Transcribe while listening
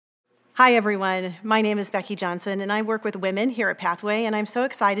Hi, everyone. My name is Becky Johnson, and I work with women here at Pathway, and I'm so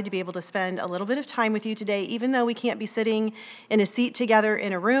excited to be able to spend a little bit of time with you today, even though we can't be sitting in a seat together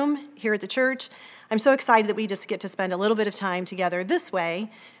in a room here at the church. I'm so excited that we just get to spend a little bit of time together this way.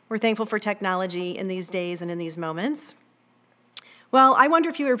 We're thankful for technology in these days and in these moments. Well, I wonder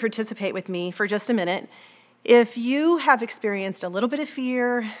if you would participate with me for just a minute. If you have experienced a little bit of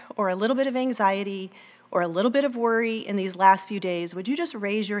fear or a little bit of anxiety or a little bit of worry in these last few days, would you just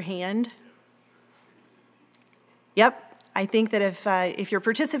raise your hand? Yep, I think that if you're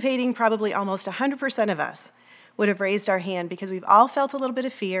participating, probably almost 100% of us would have raised our hand because we've all felt a little bit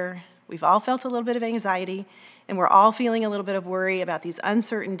of fear, we've all felt a little bit of anxiety, and we're all feeling a little bit of worry about these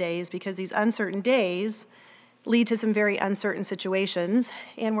uncertain days because these uncertain days lead to some very uncertain situations,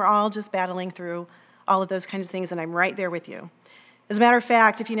 and we're all just battling through all of those kinds of things, and I'm right there with you. As a matter of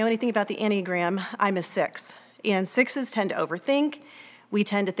fact, if you know anything about the Enneagram, I'm a 6, and 6s tend to overthink. We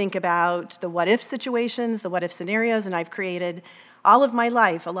tend to think about the what-if situations, the what-if scenarios, and I've created all of my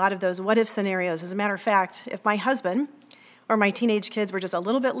life a lot of those what-if scenarios. As a matter of fact, if my husband or my teenage kids were just a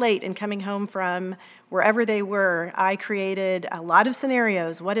little bit late in coming home from wherever they were, I created a lot of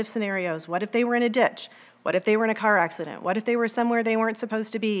scenarios, what-if scenarios. What if they were in a ditch? What if they were in a car accident? What if they were somewhere they weren't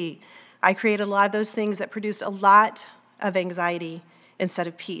supposed to be? I created a lot of those things that produced a lot of anxiety instead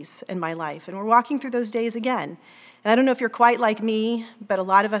of peace in my life. And we're walking through those days again. And I don't know if you're quite like me, but a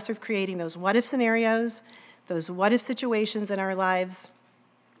lot of us are creating those what-if scenarios, those what-if situations in our lives.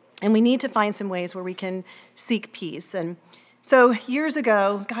 And we need to find some ways where we can seek peace. And so years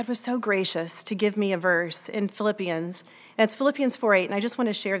ago, God was so gracious to give me a verse in Philippians. And it's Philippians 4:8, and I just want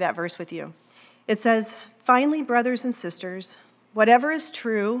to share that verse with you. It says, "Finally, brothers and sisters, whatever is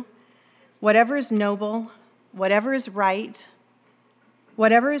true, whatever is noble, whatever is right,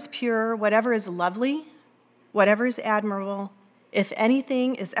 whatever is pure, whatever is lovely, whatever is admirable, if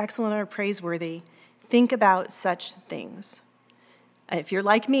anything is excellent or praiseworthy, think about such things." If you're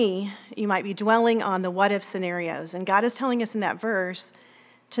like me, you might be dwelling on the what-if scenarios. And God is telling us in that verse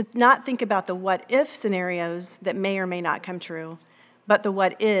to not think about the what-if scenarios that may or may not come true, but the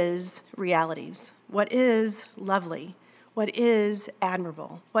what is realities. What is lovely? What is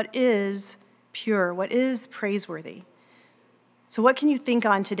admirable? What is pure? What is praiseworthy? So what can you think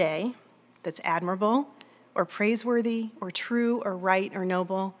on today that's admirable or praiseworthy or true or right or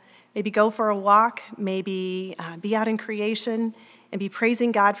noble? Maybe go for a walk, maybe be out in creation and be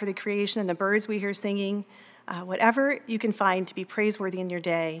praising God for the creation and the birds we hear singing. Whatever you can find to be praiseworthy in your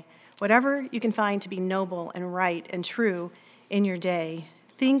day, whatever you can find to be noble and right and true in your day,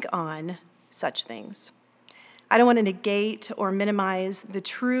 think on such things. I don't want to negate or minimize the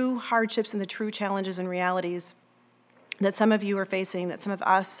true hardships and the true challenges and realities that some of you are facing, that some of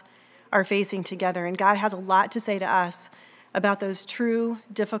us are facing together. And God has a lot to say to us about those true,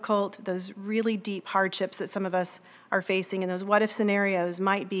 difficult, those really deep hardships that some of us are facing. And those what-if scenarios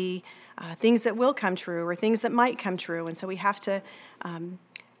might be things that will come true or things that might come true. And so we have to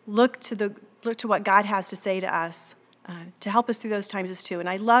look to what God has to say to us to help us through those times too. And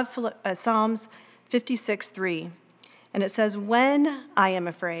I love Psalms 56:3, and it says, "When I am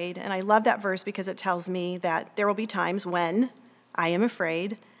afraid," and I love that verse because it tells me that there will be times when I am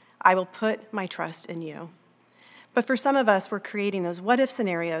afraid, I will put my trust in you. But for some of us, we're creating those what-if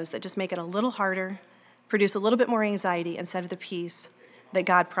scenarios that just make it a little harder, produce a little bit more anxiety instead of the peace that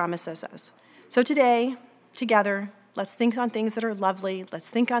God promises us. So today, together, let's think on things that are lovely, let's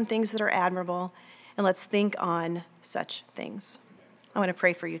think on things that are admirable, and let's think on such things. I want to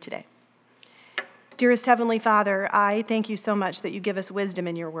pray for you today. Dearest Heavenly Father, I thank you so much that you give us wisdom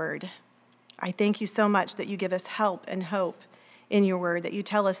in your word. I thank you so much that you give us help and hope in your word, that you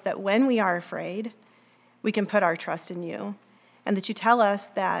tell us that when we are afraid, we can put our trust in you, and that you tell us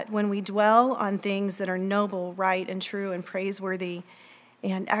that when we dwell on things that are noble, right, and true, and praiseworthy,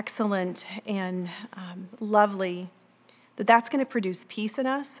 and excellent, and lovely, that that's going to produce peace in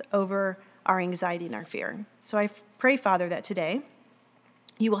us over our anxiety and our fear. So I pray, Father, that today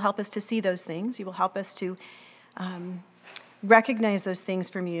you will help us to see those things. You will help us to recognize those things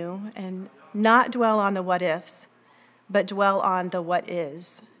from you and not dwell on the what-ifs, but dwell on the what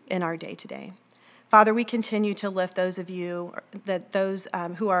is in our day-to-day. Father, we continue to lift those of you, those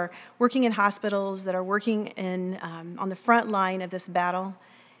who are working in hospitals, that are working on the front line of this battle.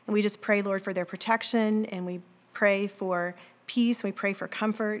 And we just pray, Lord, for their protection, and we pray for peace, we pray for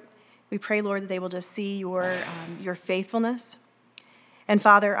comfort. We pray, Lord, that they will just see your faithfulness. And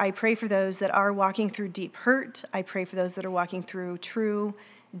Father, I pray for those that are walking through deep hurt. I pray for those that are walking through true,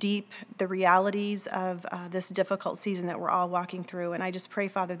 deep, the realities of this difficult season that we're all walking through. And I just pray,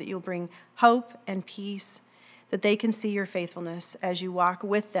 Father, that you'll bring hope and peace, that they can see your faithfulness as you walk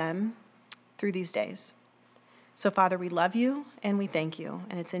with them through these days. So, Father, we love you and we thank you,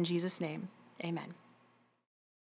 and it's in Jesus' name. Amen.